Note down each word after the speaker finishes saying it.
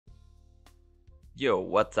Yo,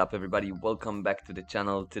 what's up everybody? Welcome back to the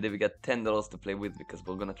channel. Today we got $10 to play with because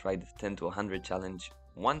we're gonna try the 10 to 100 challenge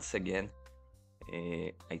once again.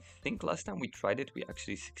 I think last time we tried it we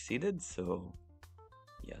actually succeeded, so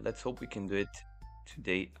yeah, let's hope we can do it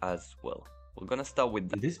today as well. We're gonna start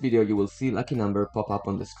with In this video, you will see lucky number pop up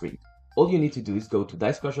on the screen. All you need to do is go to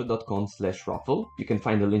dicecrusher.com/raffle, you can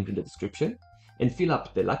find the link in the description, and fill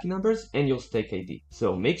up the lucky numbers and your stake ID.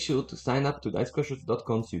 So make sure to sign up to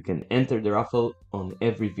dicecrusher.com so you can enter the raffle on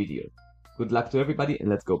every video. Good luck to everybody, and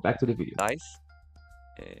let's go back to the video. dice.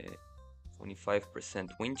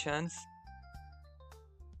 25% win chance.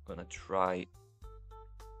 Gonna try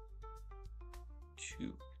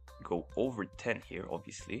to go over 10 here,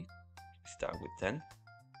 obviously. Start with 10.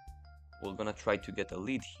 We're gonna try to get a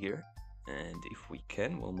lead here, and if we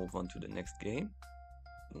can, we'll move on to the next game.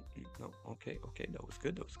 No, okay, that was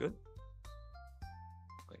good, Going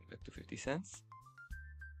back to 50 cents.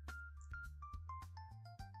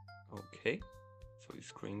 Okay, so he's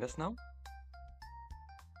screwing us now.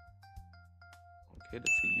 Okay,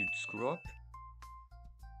 that's a huge screw up.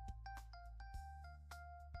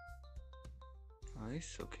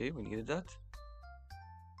 Nice, okay, we needed that.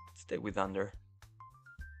 Stay with under.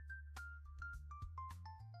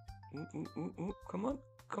 Ooh, come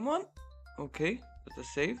on. Okay, that's a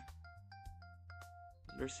save.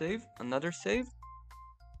 Another save,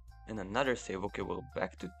 and another save. Okay, well,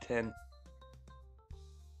 back to 10.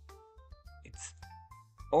 It's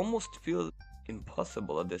almost feels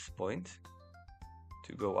impossible at this point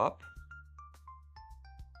to go up.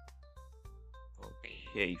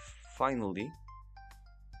 Okay, finally.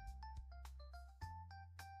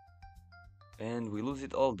 And we lose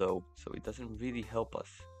it all though, so it doesn't really help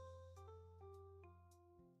us.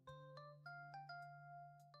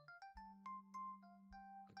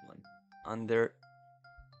 Under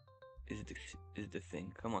is the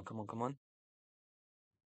thing. Come on.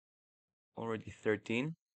 Already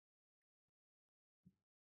 13.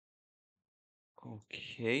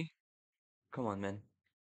 Okay. Come on, man.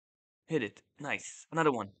 Hit it. Nice.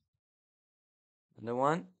 Another one. Another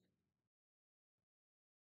one.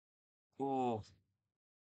 Oh.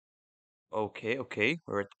 Okay.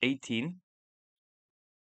 We're at 18.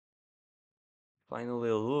 Finally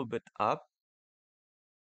a little bit up,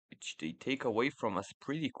 which they take away from us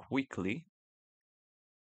pretty quickly.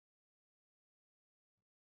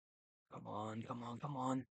 Come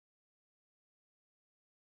on.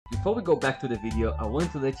 Before we go back to the video, I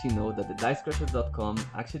want to let you know that the dicecrusher.com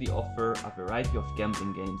actually offer a variety of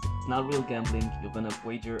gambling games. It's not real gambling, you're gonna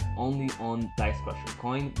wager only on Dicecrusher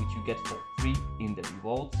coin, which you get for free in the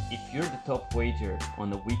rewards. If you're the top wager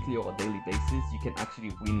on a weekly or a daily basis, you can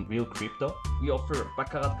actually win real crypto. We offer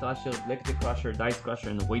Baccarat Crusher, Blackjack Crusher, Dice Crusher,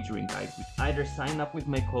 and a wagering guide, which either sign up with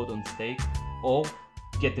my code on stake or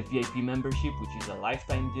get the VIP membership, which is a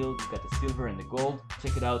lifetime deal. You got the silver and the gold.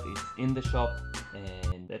 Check it out, it's in the shop.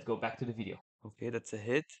 And let's go back to the video. Okay, that's a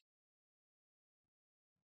hit.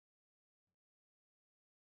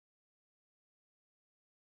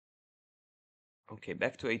 Okay,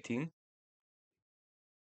 back to 18.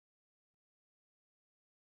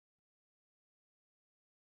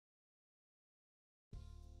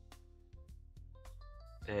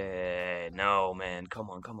 No, man. Come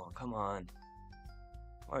on.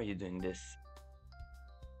 Why are you doing this?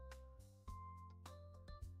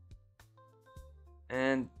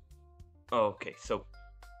 And okay, so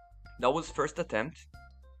that was first attempt.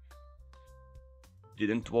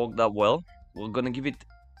 Didn't work that well. We're gonna give it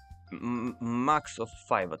max of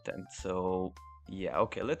 5 attempts. So yeah,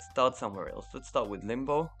 okay, let's start somewhere else. Let's start with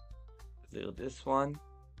Limbo. Clear this one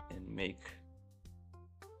and make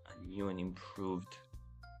a new and improved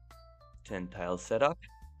 10 tile setup.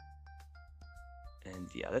 And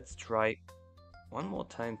yeah, let's try one more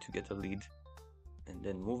time to get a lead and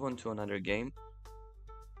then move on to another game.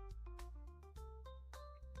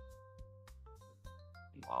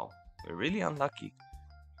 Wow, we're really unlucky.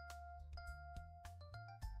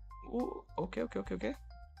 Ooh, okay.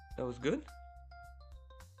 That was good.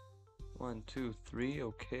 1, 2, 3,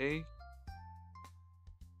 okay.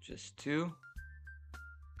 Just 2.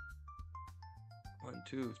 1,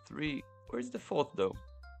 2, 3. Where's the fourth though?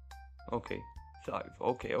 Okay, 5.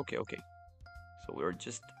 Okay. So we're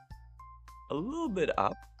just a little bit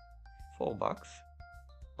up. $4.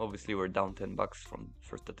 Obviously we're down $10 from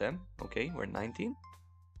first attempt. Okay, we're 19.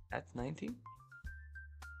 At 19.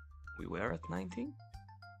 We were at 19.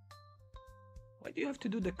 Why do you have to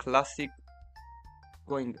do the classic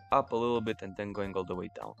going up a little bit and then going all the way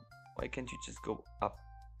down? Why can't you just go up?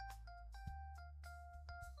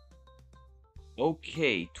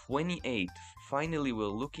 Okay, 28. Finally, we're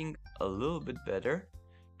looking a little bit better.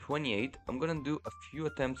 28. I'm gonna do a few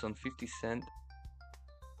attempts on 50 cent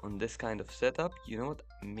on this kind of setup. You know what?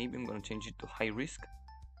 Maybe I'm gonna change it to high risk.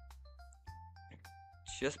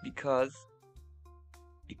 Just because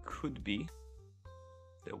it could be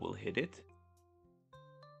that we'll hit it.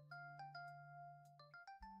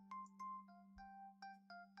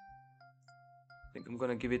 I think I'm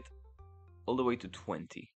gonna give it all the way to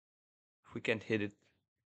 20. If we can't hit it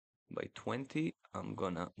by 20, I'm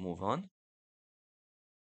gonna move on.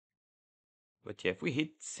 But yeah, if we hit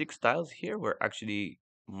 6 tiles here, we're actually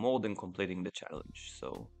more than completing the challenge,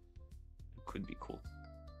 so it could be cool.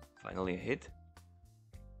 Finally a hit.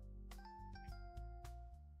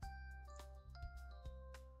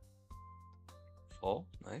 Four,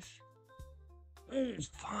 nice.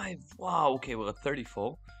 5, wow, okay, we're at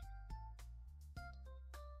 34.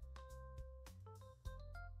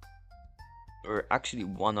 We're actually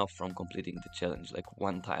one off from completing the challenge, like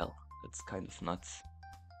 1 tile. That's kind of nuts.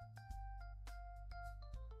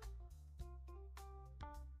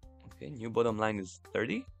 Okay, new bottom line is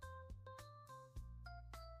 30.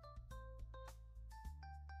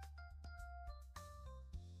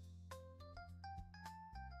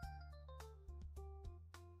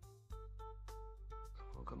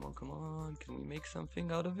 Oh, come on, come on. Can we make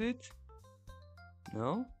something out of it?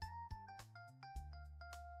 No?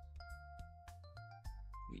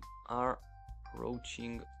 We are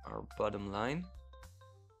approaching our bottom line.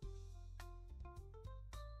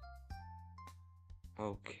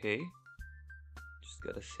 Okay. Just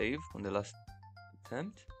gotta save on the last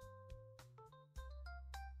attempt.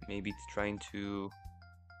 Maybe it's trying to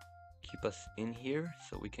keep us in here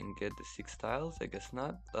so we can get the 6 tiles. I guess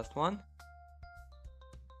not. Last one.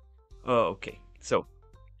 Oh, okay. So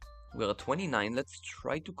we're at 29. Let's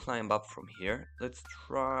try to climb up from here. Let's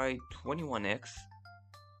try 21x.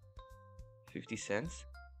 50 cents.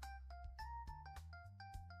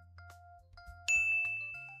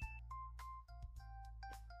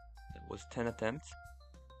 That was 10 attempts.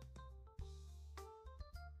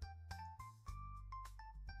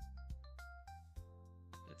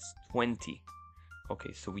 That's 20.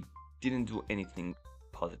 Okay, so we didn't do anything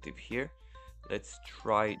positive here. Let's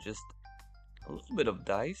try just a little bit of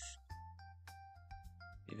dice.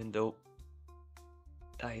 Even though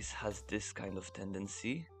dice has this kind of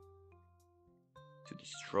tendency to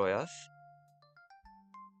destroy us.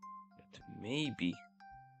 But maybe,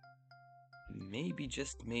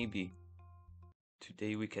 just maybe,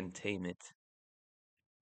 today we can tame it.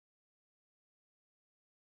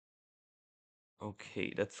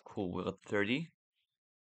 Okay, that's cool. We're at 30.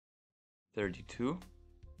 32.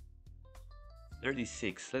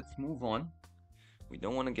 36. Let's move on. We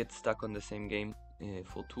don't want to get stuck on the same game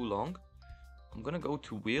for too long. I'm gonna go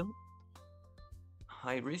to wheel.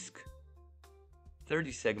 High risk.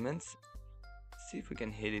 30 segments. See if we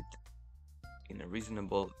can hit it in a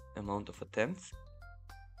reasonable amount of attempts.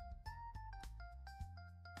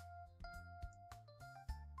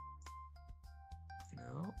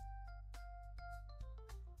 No.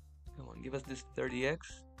 Come on, give us this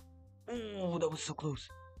 30x. Oh, that was so close.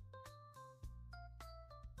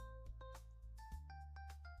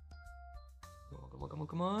 Come on, come on,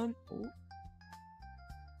 come on. Oh.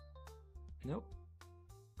 Nope.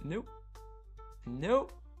 Nope.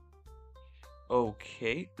 Nope.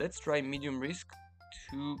 Okay, let's try medium risk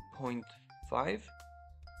 2.5.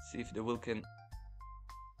 See if the wheel can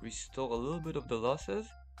restore a little bit of the losses.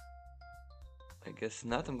 I guess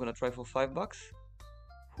not. I'm gonna try for $5.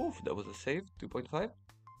 Oof, that was a save. 2.5.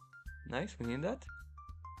 Nice, we need that.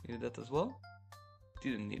 Needed that as well.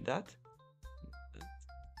 Didn't need that.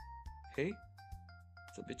 Okay.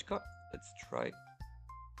 It's a bitch cut. Let's try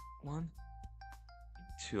 1,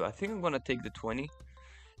 2. I think I'm gonna take the 20.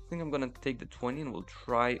 I think I'm gonna take the 20 and we'll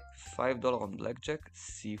try $5 on blackjack.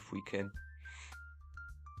 See if we can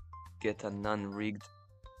get a non-rigged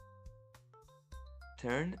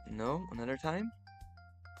turn. No, another time.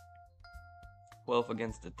 12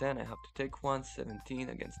 against the 10. I have to take one. 17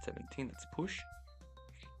 against 17. Let's push.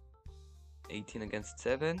 18 against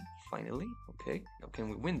 7. Finally. Okay. Now can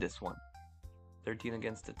we win this one? 13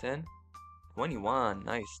 against the 10. 21.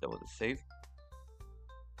 Nice. That was a save.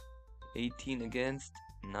 18 against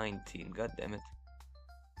 19. God damn it.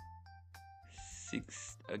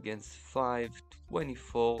 6 against 5.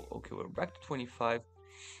 24. Okay, we're back to 25.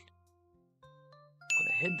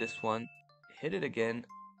 Gonna hit this one. Hit it again.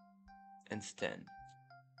 And stand.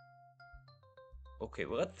 Okay,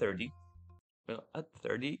 we're at 30. We're at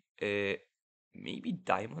 30. Maybe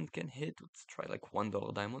diamond can hit. Let's try like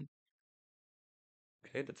 $1 diamond.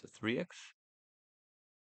 Okay, that's a 3x.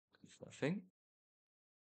 It's nothing.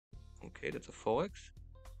 Okay, that's a 4x.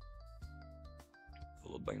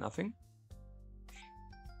 followed by nothing.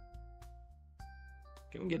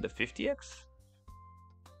 Can we get the 50x?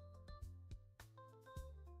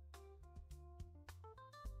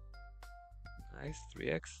 Nice,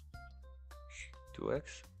 3x,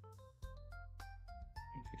 2x.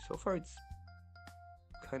 Okay, so far it's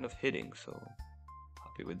kind of hitting, so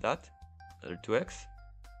happy with that. Another 2x.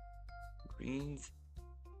 Greens.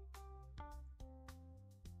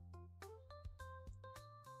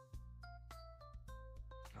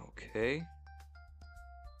 Okay.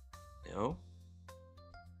 No.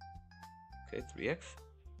 Okay, 3x.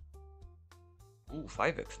 Ooh,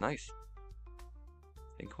 5x, nice.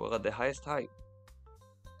 I think we're at the highest high.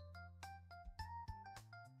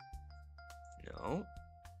 No.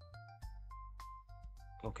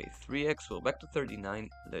 Okay, 3x, we're back to 39.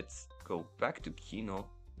 Let's go back to Keno.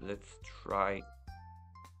 Let's try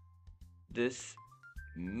this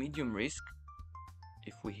medium risk.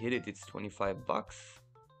 If we hit it, it's 25 bucks.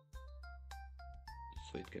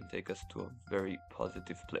 So it can take us to a very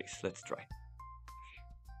positive place. Let's try.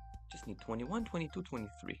 Just need 21, 22,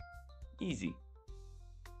 23. Easy.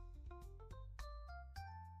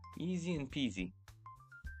 Easy and peasy.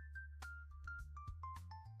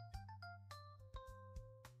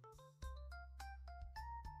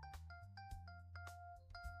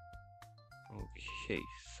 Okay,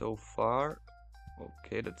 so far,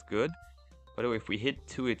 okay, that's good. By the way, if we hit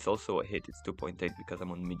 2, it's also a hit. It's 2.8 because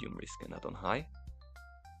I'm on medium risk and not on high.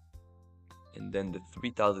 And then the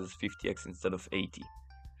 3000 is 50x instead of 80.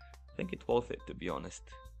 I think it's worth it, to be honest.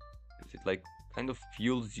 Because it like kind of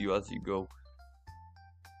fuels you as you go.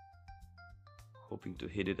 Hoping to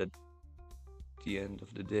hit it at the end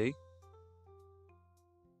of the day.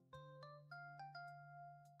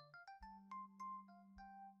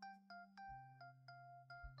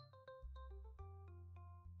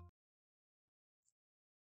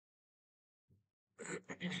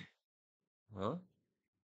 Huh?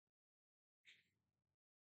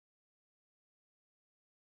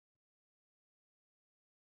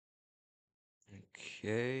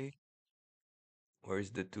 Okay.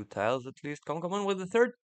 Where's the 2 tiles at least? Come on, with the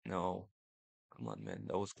third? No. Come on, man.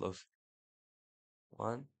 That was close.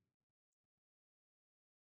 1.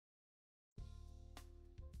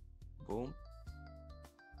 Boom.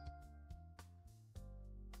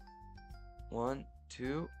 1,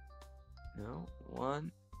 2. No.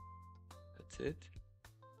 1. That's it.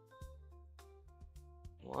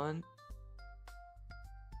 1.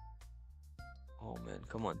 Oh man,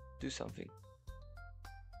 come on. Do something.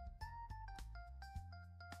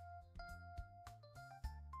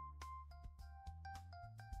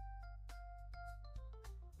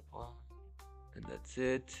 And that's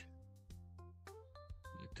it.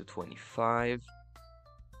 Back to 25.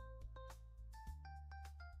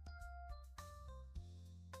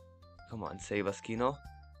 Come on, save us, Keno.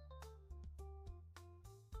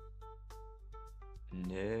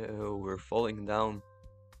 No, we're falling down.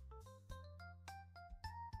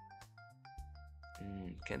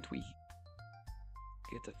 Can't we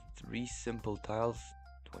get a 3 simple tiles?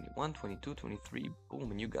 21, 22, 23.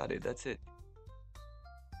 Boom, and you got it. That's it.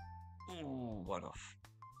 Ooh, 1 off.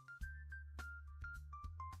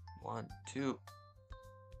 1, 2.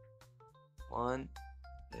 1.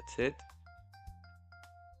 That's it.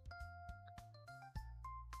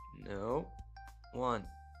 No. 1.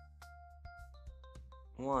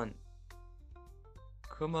 1.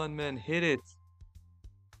 Come on, man. Hit it.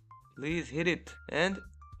 Please hit it. And...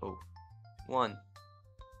 oh. 1.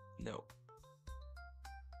 No.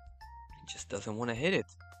 It just doesn't want to hit it.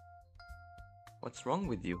 What's wrong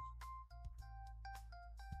with you?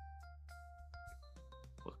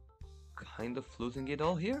 We're kind of losing it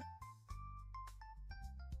all here.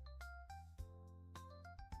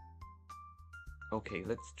 Okay,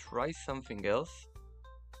 let's try something else.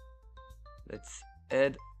 Let's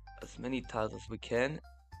add as many tiles as we can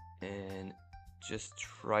and just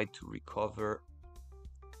try to recover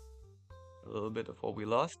a little bit of what we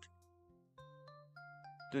lost.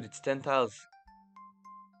 Dude, it's 10 tiles.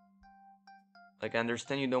 Like, I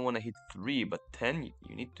understand you don't want to hit 3, but 10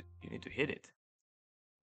 you need to hit it.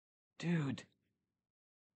 Dude.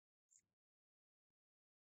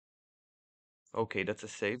 Okay, that's a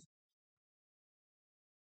save.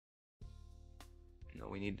 No,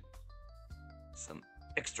 we need some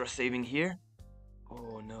extra saving here.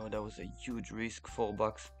 Oh no, that was a huge risk.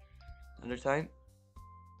 $4. Another time.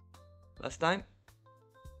 Last time.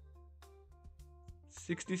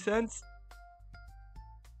 60 cents.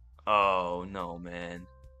 Oh no, man.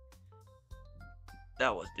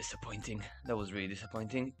 That was disappointing. That was really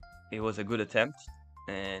disappointing. It was a good attempt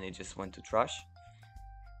and it just went to trash.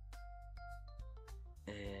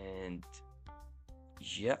 And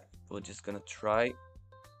Yeah, we're just gonna try.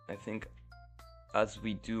 I think as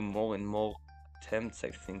we do more and more attempts, I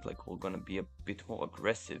think like we're gonna be a bit more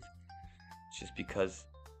aggressive, just because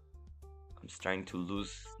I'm starting to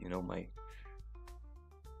lose, you know, my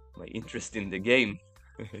interest in the game.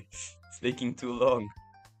 It's taking too long.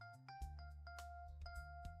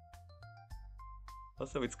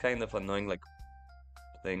 Also, it's kind of annoying, like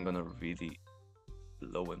playing on a really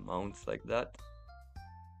low amounts like that.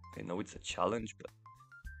 I know it's a challenge, but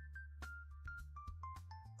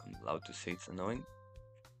I'm allowed to say it's annoying.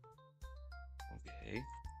 Okay.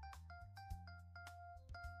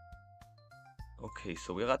 Okay,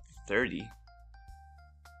 so we're at 30.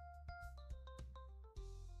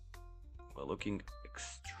 We're looking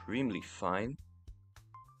extremely fine.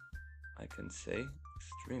 I can say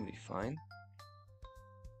extremely fine.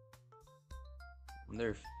 Wonder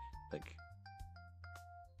if, like,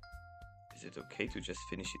 is it okay to just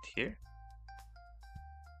finish it here?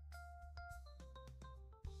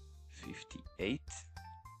 58.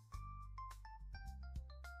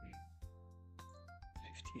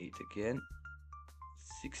 58 again.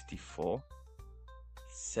 64.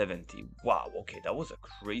 70. Wow, okay, that was a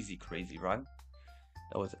crazy run.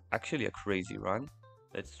 That was actually a crazy run.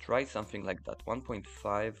 Let's try something like that.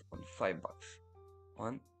 1.5 on $5.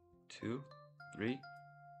 1, 2, 3,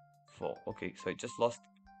 4. Okay, so I just lost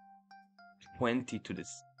 20 to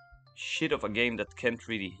this shit of a game that can't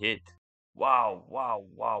really hit. Wow,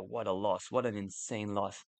 what a loss. What an insane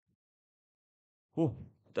loss. Whew,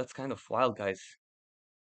 that's kind of wild, guys.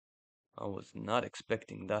 I was not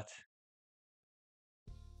expecting that.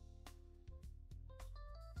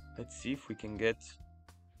 Let's see if we can get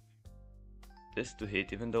this to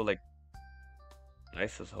hit, even though, like,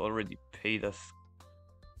 Dice has already paid us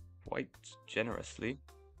quite generously.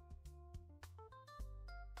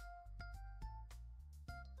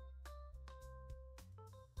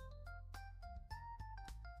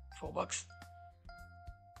 $4.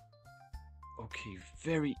 Okay,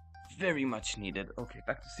 very much needed. Okay,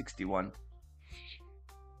 back to 61.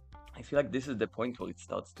 I feel like this is the point where it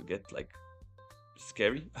starts to get, like,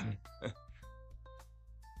 scary.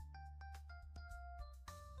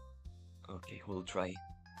 Okay, we'll try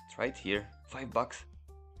it here. $5.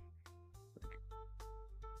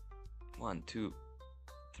 1, 2,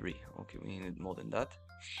 3. Okay, we need more than that.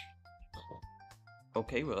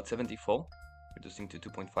 Okay, we're at 74, reducing to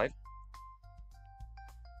 2.5.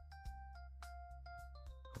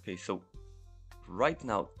 Okay, so right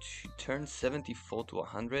now to turn 74 to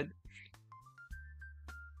 100,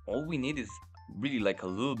 all we need is really like a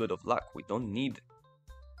little bit of luck. We don't need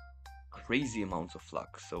crazy amounts of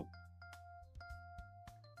luck. So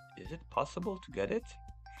is it possible to get it?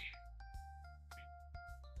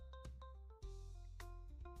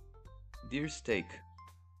 Dear Steak,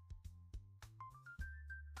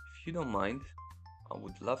 if you don't mind, I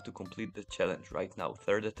would love to complete the challenge right now.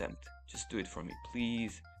 3rd attempt. Just do it for me,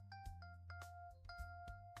 please.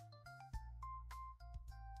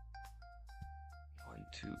 One,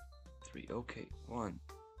 2, 3. Okay. 1,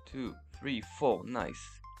 2, 3, 4.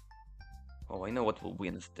 Nice. Oh, I know what will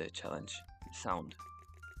win us the challenge. Sound.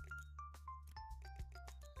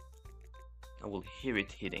 I will hear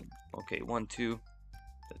it hitting. Okay, 1, 2.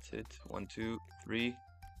 That's it. 1, 2, 3.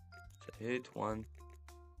 That's a hit. 1.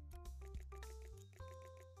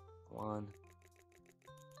 1,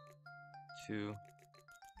 2.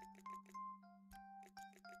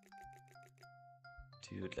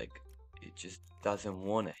 Dude, like, it just doesn't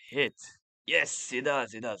want to hit. Yes, it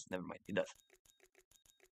does. It does. Never mind. It does.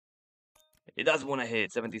 It does want to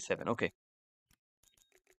hit. 77. Okay.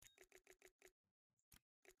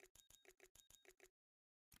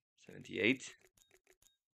 78.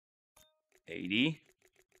 80.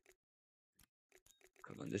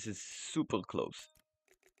 Come on, this is super close.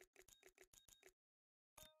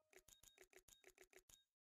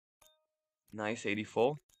 Nice.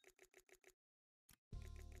 84.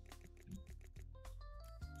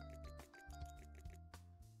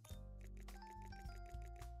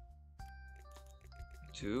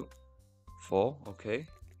 2, 4. Okay.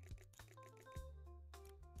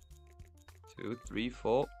 2, 3,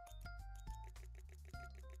 4.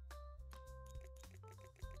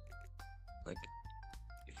 Like,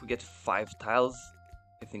 if we get 5 tiles,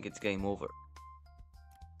 I think it's game over.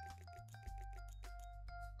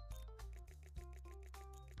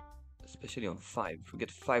 Especially on 5. If we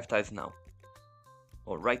get 5 tiles now.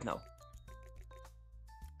 Or right now.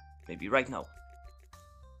 Maybe right now.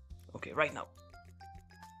 Okay, right now.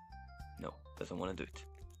 No, doesn't want to do it.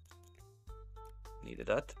 Needed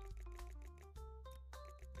that.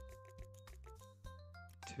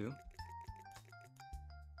 2.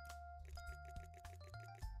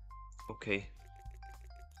 Okay.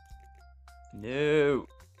 No.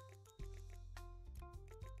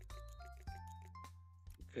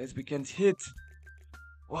 Guys, we can't hit.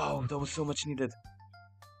 Wow, that was so much needed.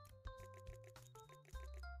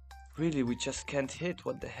 Really, we just can't hit.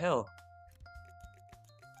 What the hell?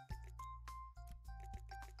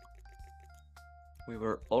 We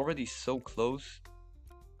were already so close.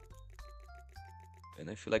 And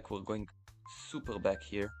I feel like we're going super back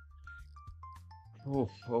here. Oh,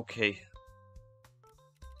 okay.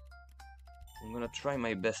 I'm gonna try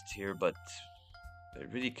my best here, but I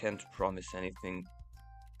really can't promise anything.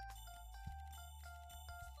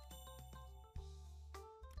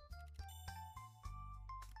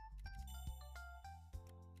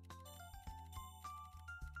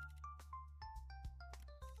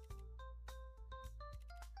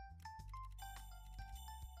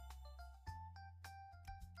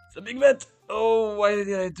 It's a big bet! Oh, why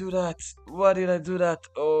did I do that? Why did I do that?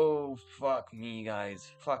 Oh, fuck me,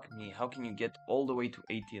 guys. Fuck me. How can you get all the way to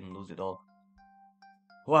 80 and lose it all?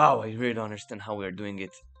 Wow, I really don't understand how we're doing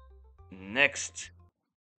it. Next.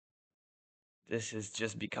 This is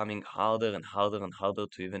just becoming harder and harder and harder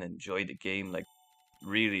to even enjoy the game. Like,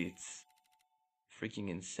 really, it's freaking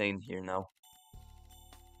insane here now.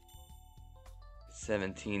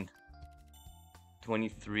 17.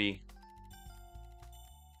 23.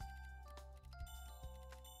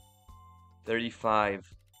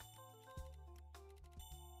 35.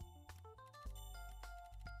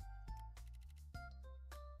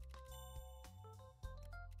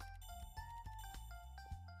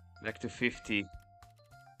 Back to 50. Back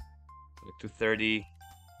to 30.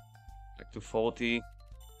 Back to 40.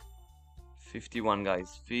 51,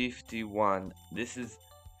 guys. 51. This is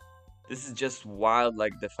just wild,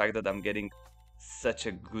 like the fact that I'm getting such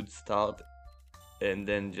a good start and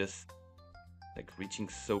then just like reaching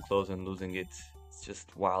so close and losing it. It's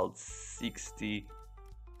just wild. 60.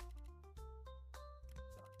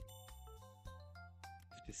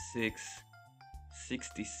 56.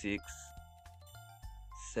 66.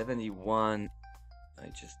 71. I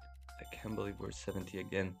can't believe we're 70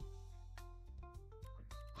 again.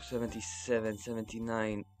 77,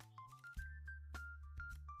 79.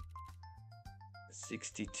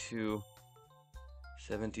 62.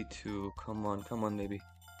 72. Come on, baby.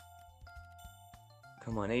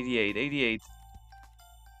 Come on, 88, 88.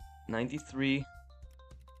 93.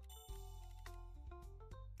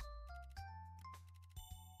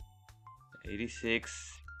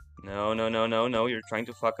 86. No, you're trying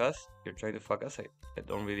to fuck us. You're trying to fuck us. I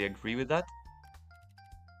don't really agree with that.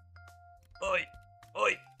 Oi!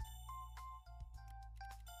 Oi!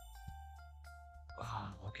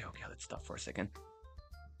 Okay, let's stop for a second.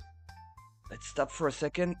 Let's stop for a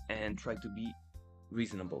second and try to be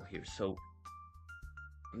reasonable here. So,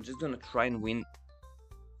 I'm just gonna try and win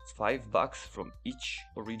 $5 from each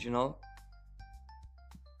original.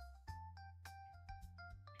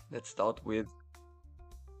 Let's start with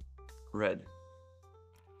red.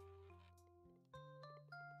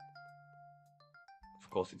 Of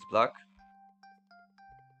course, it's black.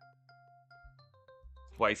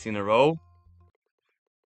 Twice in a row.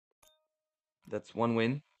 That's one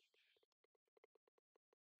win.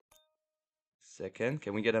 Second,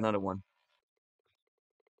 can we get another one?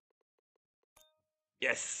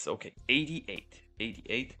 Yes, okay, 88.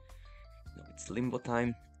 88. No, it's limbo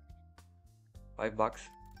time. $5.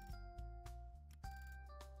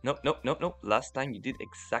 Nope. Last time you did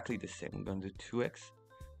exactly the same. We're gonna do 2x.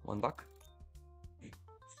 $1.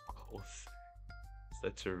 Of course.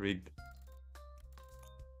 Such a rigged.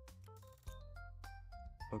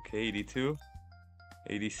 Okay, 82.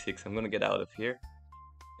 86. I'm gonna get out of here.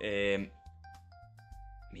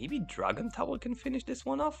 Maybe Dragon Tower can finish this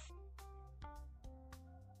one off.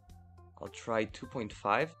 I'll try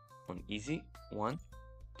 2.5 on easy. 1,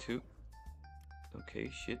 2. Okay,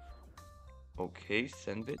 shit. Okay,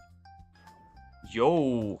 send it.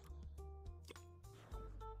 Yo!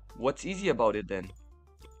 What's easy about it then?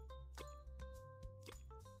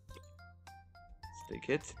 Let's take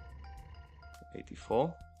it.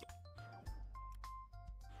 84.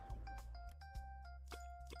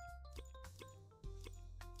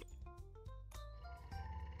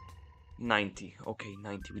 $90. Okay,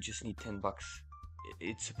 90. We just need $10.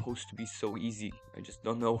 It's supposed to be so easy. I just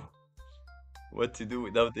don't know what to do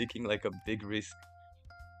without taking like a big risk.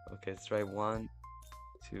 Okay, let's try 1,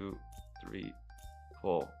 2, 3,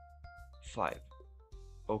 4, 5.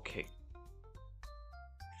 Okay.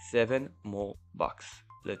 7 more bucks.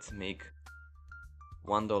 Let's make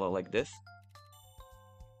 $1 like this.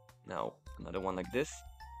 Now another one like this.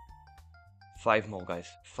 5 more, guys.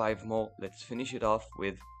 5 more. Let's finish it off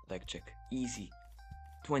with blackjack. Easy.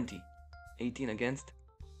 20. 18 against.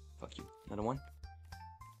 Fuck you. Another one.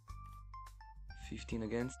 15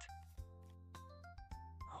 against.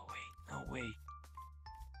 No way. No way.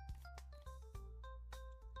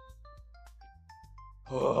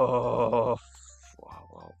 Oh,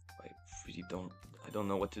 wow. I really don't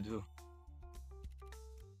know what to do.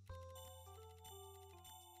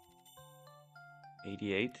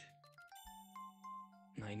 88.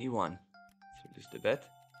 91. So lose the bet.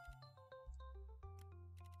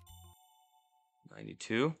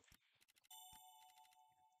 92.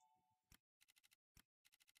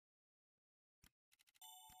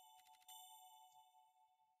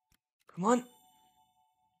 Come on.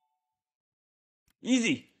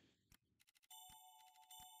 Easy.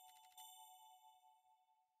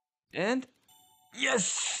 And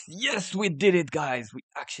yes, we did it, guys. We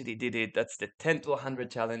actually did it. That's the 10 to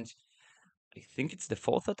 100 challenge. I think it's the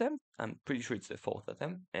fourth attempt. I'm pretty sure it's the fourth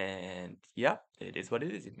attempt. And yeah, it is what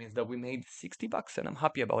it is. It means that we made 60 bucks and I'm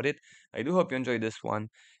happy about it. I do hope you enjoyed this one.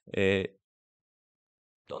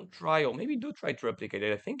 Don't try, or maybe do try to replicate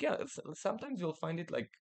it. I think, yeah, sometimes you'll find it like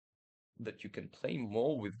that you can play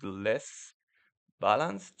more with less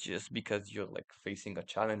balance just because you're like facing a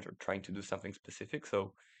challenge or trying to do something specific.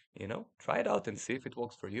 So, try it out and see if it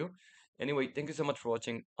works for you. Anyway, thank you so much for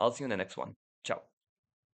watching. I'll see you in the next one. Ciao.